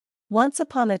Once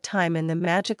upon a time in the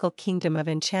magical kingdom of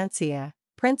Enchantia,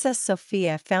 Princess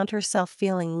Sofia found herself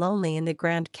feeling lonely in the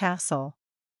grand castle.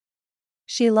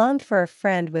 She longed for a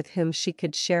friend with whom she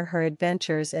could share her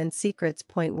adventures and secrets.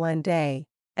 One day,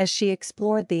 as she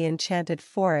explored the enchanted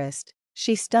forest,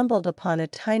 she stumbled upon a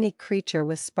tiny creature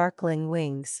with sparkling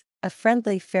wings, a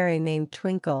friendly fairy named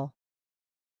Twinkle.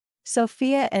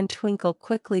 Sofia and Twinkle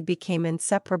quickly became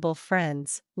inseparable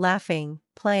friends, laughing,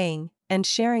 playing, and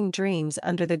sharing dreams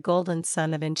under the golden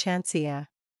sun of Enchantia.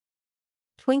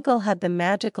 Twinkle had the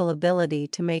magical ability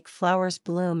to make flowers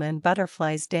bloom and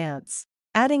butterflies dance,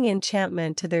 adding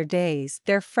enchantment to their days.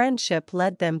 Their friendship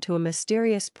led them to a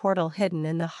mysterious portal hidden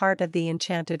in the heart of the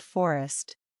enchanted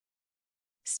forest.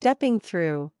 Stepping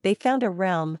through, they found a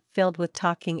realm filled with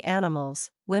talking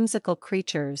animals, whimsical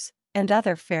creatures, and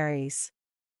other fairies.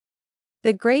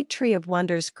 The Great Tree of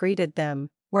Wonders greeted them,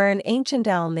 where an ancient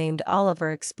owl named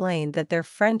Oliver explained that their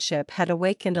friendship had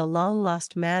awakened a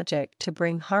long-lost magic to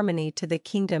bring harmony to the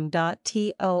kingdom.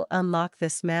 To unlock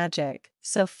this magic,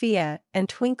 Sofia and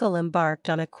Twinkle embarked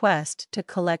on a quest to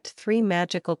collect 3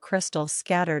 magical crystals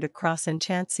scattered across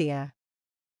Enchantia.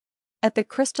 At the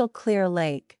crystal-clear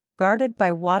lake, guarded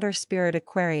by water spirit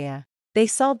Aquaria, they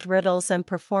solved riddles and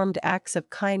performed acts of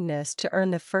kindness to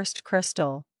earn the first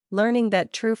crystal, learning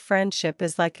that true friendship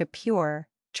is like a pure,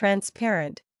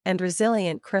 transparent, and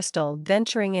resilient crystal.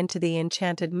 Venturing into the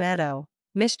enchanted meadow,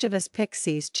 mischievous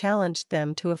pixies challenged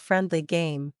them to a friendly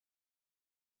game.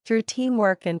 Through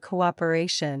teamwork and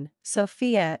cooperation,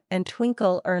 Sofia and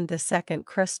Twinkle earned the second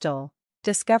crystal,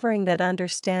 discovering that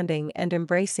understanding and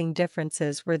embracing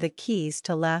differences were the keys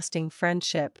to lasting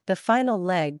friendship. The final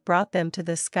leg brought them to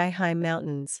the sky-high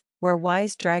mountains, where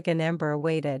wise dragon Ember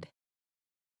awaited.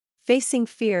 Facing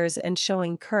fears and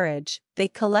showing courage, they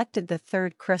collected the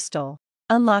third crystal,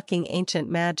 unlocking ancient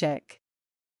magic.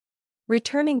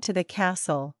 Returning to the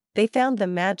castle, they found the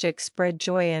magic spread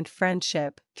joy and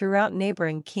friendship throughout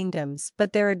neighboring kingdoms,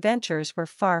 but their adventures were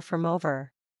far from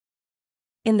over.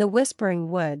 In the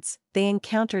Whispering Woods, they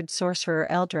encountered sorcerer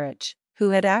Eldritch, who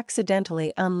had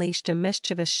accidentally unleashed a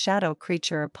mischievous shadow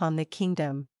creature upon the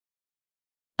kingdom.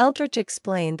 Eldritch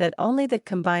explained that only the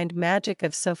combined magic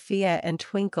of Sofia and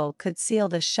Twinkle could seal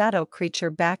the shadow creature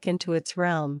back into its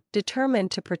realm. Determined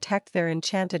to protect their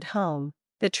enchanted home,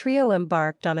 the trio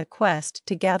embarked on a quest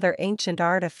to gather ancient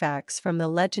artifacts from the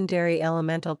legendary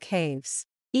elemental caves.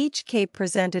 Each cave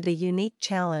presented a unique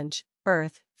challenge: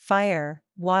 earth, fire,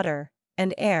 water,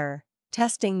 and air,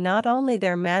 testing not only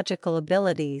their magical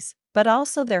abilities, but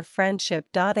also their friendship.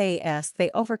 As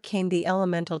they overcame the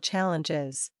elemental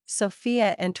challenges,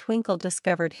 Sofia and Twinkle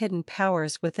discovered hidden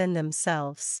powers within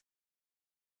themselves.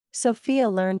 Sofia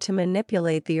learned to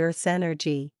manipulate the earth's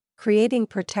energy, creating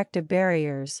protective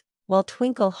barriers, while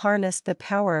Twinkle harnessed the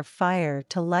power of fire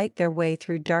to light their way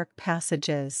through dark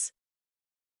passages.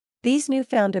 These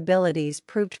newfound abilities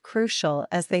proved crucial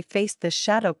as they faced the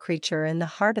shadow creature in the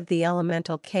heart of the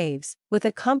elemental caves. With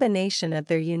a combination of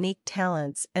their unique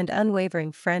talents and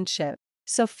unwavering friendship,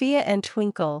 Sofia and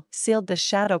Twinkle sealed the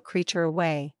shadow creature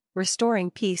away, restoring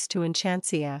peace to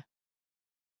Enchantia.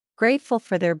 Grateful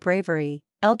for their bravery,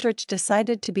 Eldritch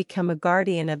decided to become a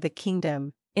guardian of the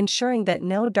kingdom, ensuring that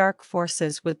no dark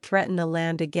forces would threaten the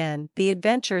land again. The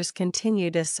adventures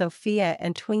continued as Sofia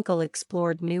and Twinkle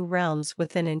explored new realms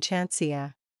within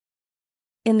Enchantia.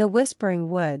 In the Whispering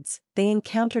Woods, they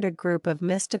encountered a group of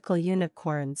mystical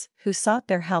unicorns who sought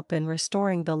their help in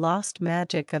restoring the lost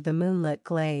magic of the moonlit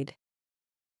glade.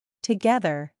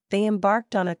 Together, they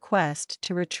embarked on a quest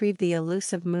to retrieve the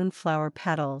elusive moonflower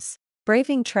petals,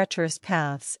 braving treacherous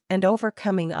paths and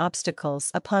overcoming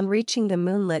obstacles. Upon reaching the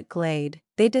moonlit glade,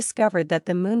 they discovered that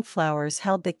the moonflowers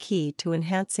held the key to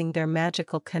enhancing their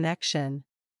magical connection.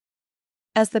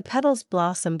 As the petals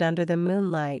blossomed under the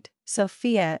moonlight,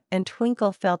 Sofia and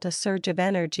Twinkle felt a surge of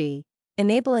energy,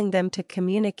 enabling them to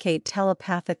communicate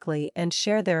telepathically and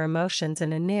share their emotions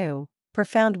in a new,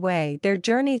 profound way. Their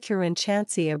journey through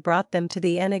Enchantia brought them to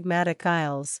the enigmatic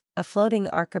Isles, a floating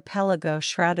archipelago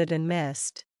shrouded in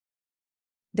mist.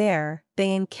 There,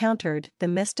 they encountered the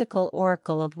mystical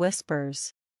Oracle of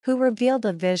Whispers, who revealed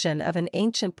a vision of an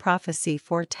ancient prophecy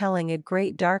foretelling a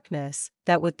great darkness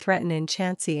that would threaten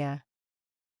Enchantia.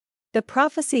 The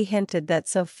prophecy hinted that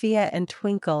Sofia and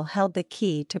Twinkle held the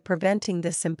key to preventing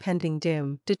this impending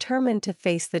doom. Determined to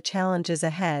face the challenges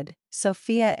ahead,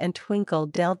 Sofia and Twinkle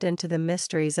delved into the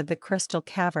mysteries of the crystal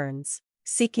caverns,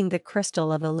 seeking the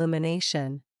crystal of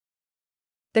illumination.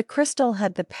 The crystal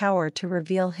had the power to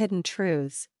reveal hidden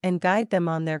truths and guide them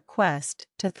on their quest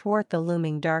to thwart the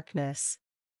looming darkness.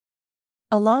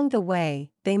 Along the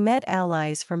way, they met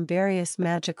allies from various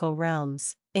magical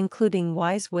realms, including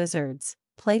wise wizards,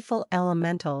 playful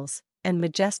elementals, and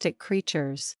majestic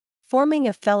creatures. Forming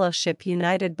a fellowship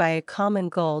united by a common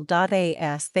goal.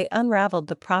 As they unraveled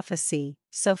the prophecy,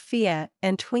 Sofia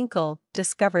and Twinkle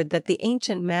discovered that the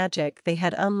ancient magic they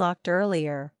had unlocked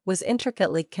earlier was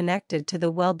intricately connected to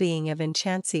the well-being of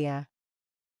Enchantia.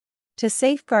 To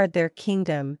safeguard their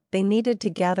kingdom, they needed to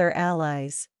gather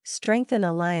allies, strengthen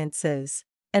alliances,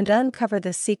 and uncover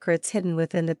the secrets hidden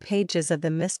within the pages of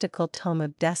the mystical tome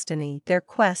of destiny. Their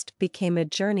quest became a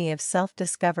journey of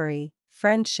self-discovery,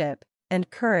 friendship, and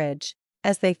courage,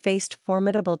 as they faced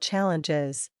formidable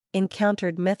challenges,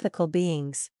 encountered mythical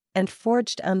beings, and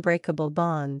forged unbreakable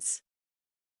bonds.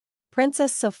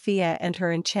 Princess Sophia and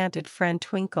her enchanted friend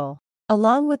Twinkle,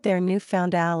 along with their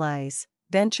newfound allies,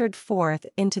 ventured forth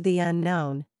into the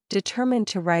unknown, determined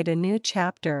to write a new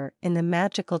chapter in the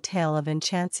magical tale of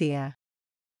Enchantia.